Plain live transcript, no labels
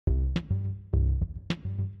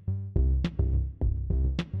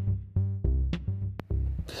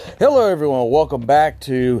Hello everyone, welcome back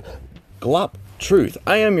to Glop Truth.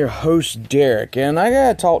 I am your host Derek, and I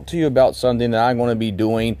gotta talk to you about something that I'm going to be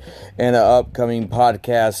doing in an upcoming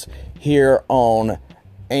podcast here on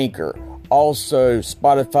Anchor, also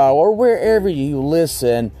Spotify, or wherever you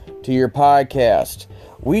listen to your podcast.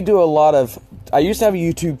 I used to have a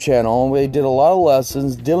YouTube channel, and we did a lot of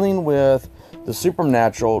lessons dealing with the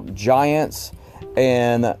supernatural, giants,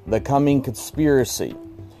 and the coming conspiracy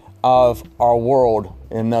of our world,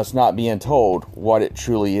 and thus not being told what it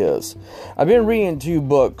truly is. I've been reading 2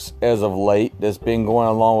 books as of late that's been going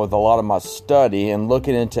along with a lot of my study and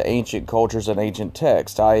looking into ancient cultures and ancient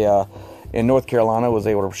texts. I, in North Carolina, was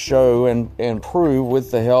able to show and prove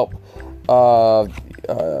with the help of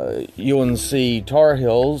UNC Tar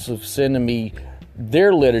Heels of sending me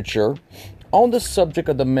their literature on the subject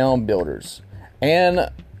of the mound builders.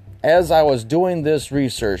 And as I was doing this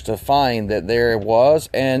research to find that there was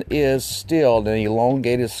and is still an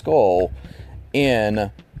elongated skull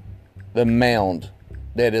in the mound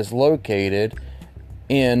that is located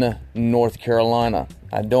in North Carolina.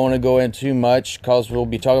 I don't want to go into too much because we'll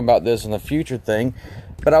be talking about this in the future thing,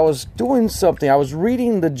 but I was doing something. I was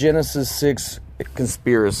reading the Genesis 6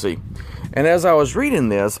 conspiracy, and as I was reading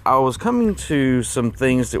this, I was coming to some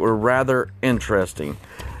things that were rather interesting,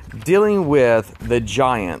 dealing with the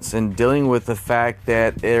giants and dealing with the fact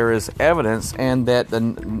that there is evidence and that the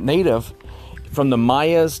native, from the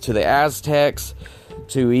Mayas to the Aztecs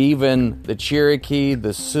to even the Cherokee,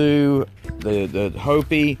 the Sioux, the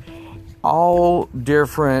Hopi, all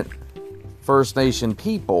different First Nation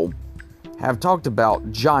people have talked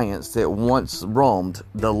about giants that once roamed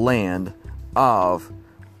the land of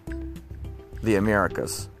the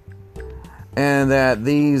Americas, and that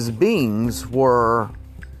these beings were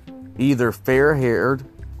either fair-haired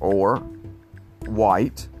or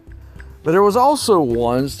white, but there was also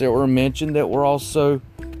ones that were mentioned that were also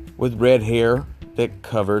with red hair that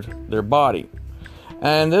covered their body.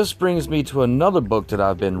 And this brings me to another book that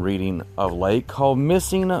I've been reading of late called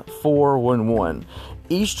Missing 411,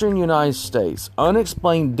 Eastern United States,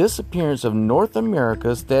 Unexplained Disappearance of North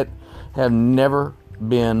Americas that have never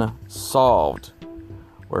been solved,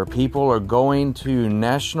 where people are going to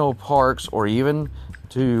national parks or even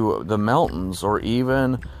to the mountains, or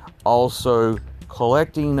even also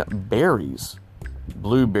collecting berries,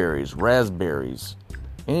 blueberries, raspberries,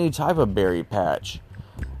 any type of berry patch,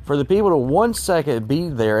 for the people to 1 second be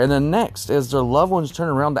there, and the next, as their loved ones turn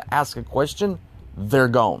around to ask a question, they're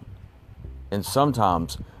gone, and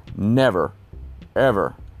sometimes never,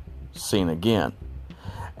 ever seen again.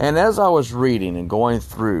 And as I was reading and going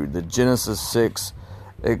through the Genesis 6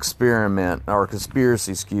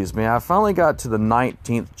 conspiracy, I finally got to the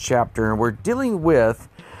 19th chapter, and we're dealing with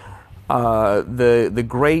the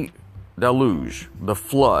great deluge, the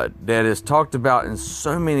flood, that is talked about in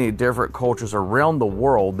so many different cultures around the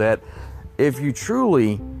world, that if you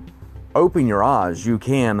truly open your eyes, you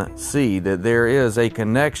can see that there is a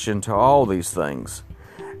connection to all these things.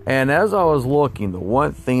 And as I was looking, the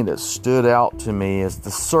one thing that stood out to me is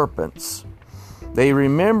the serpents. They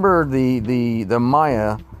remember the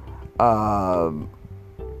Maya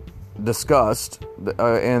discussed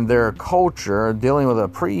in their culture, dealing with a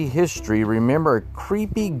prehistory, remember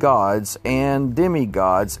creepy gods and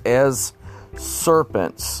demigods as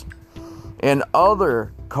serpents. In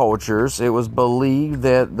other cultures, it was believed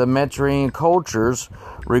that the Mediterranean cultures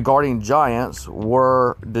regarding giants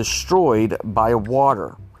were destroyed by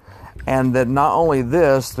water. And that not only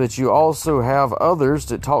this, that you also have others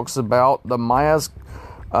that talks about the Mayas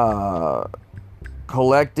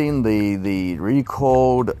collecting the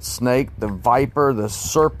recoiled snake, the viper, the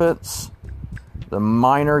serpents, the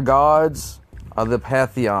minor gods of the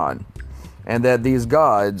pantheon, and that these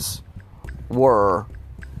gods were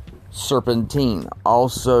serpentine,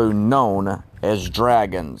 also known as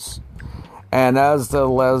dragons. And as the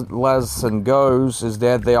lesson goes, is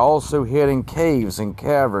that they also hid in caves and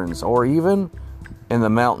caverns, or even in the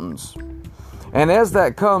mountains. And as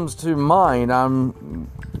that comes to mind, I'm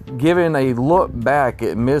giving a look back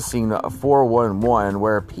at Missing 411,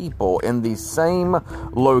 where people in the same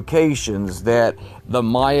locations that the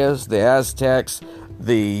Mayas, the Aztecs,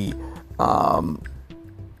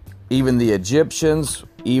 even the Egyptians,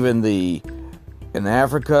 even in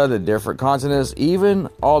Africa, the different continents, even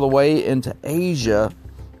all the way into Asia,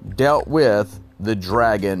 dealt with the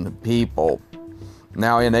dragon people.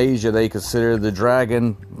 Now in Asia, they consider the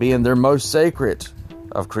dragon being their most sacred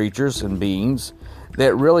of creatures and beings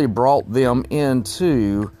that really brought them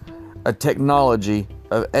into a technology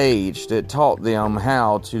of age that taught them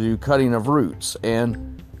how to do cutting of roots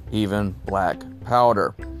and even black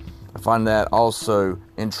powder. A find that also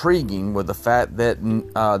intriguing with the fact that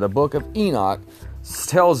the book of Enoch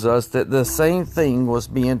tells us that the same thing was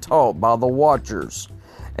being taught by the Watchers.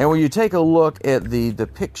 And when you take a look at the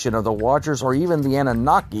depiction of the Watchers, or even the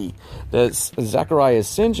Anunnaki that Zecharia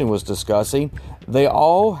Ascension was discussing, they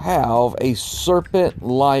all have a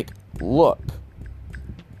serpent-like look.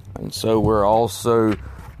 And so we're also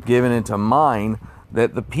given into mind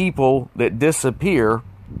that the people that disappear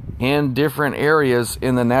in different areas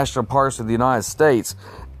in the national parks of the United States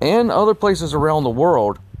and other places around the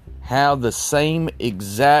world have the same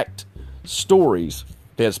exact stories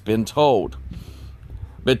that's been told.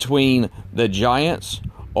 Between the giants,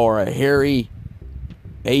 or a hairy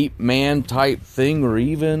ape-man type thing, or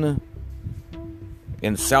even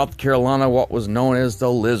in South Carolina what was known as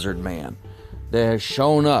the lizard man that has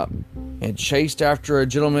shown up and chased after a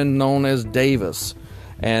gentleman known as Davis.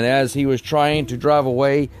 And as he was trying to drive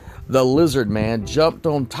away, the lizard man jumped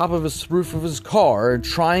on top of the roof of his car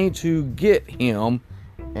trying to get him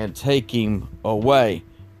and take him away.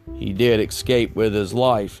 He did escape with his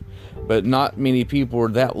life, but not many people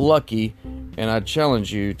were that lucky, and I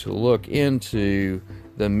challenge you to look into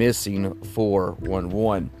the missing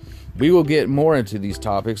 411. We will get more into these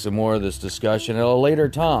topics and more of this discussion at a later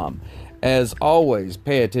time. As always,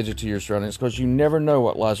 pay attention to your surroundings, because you never know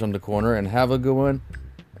what lies around the corner. And have a good one,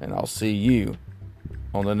 and I'll see you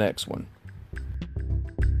on the next one.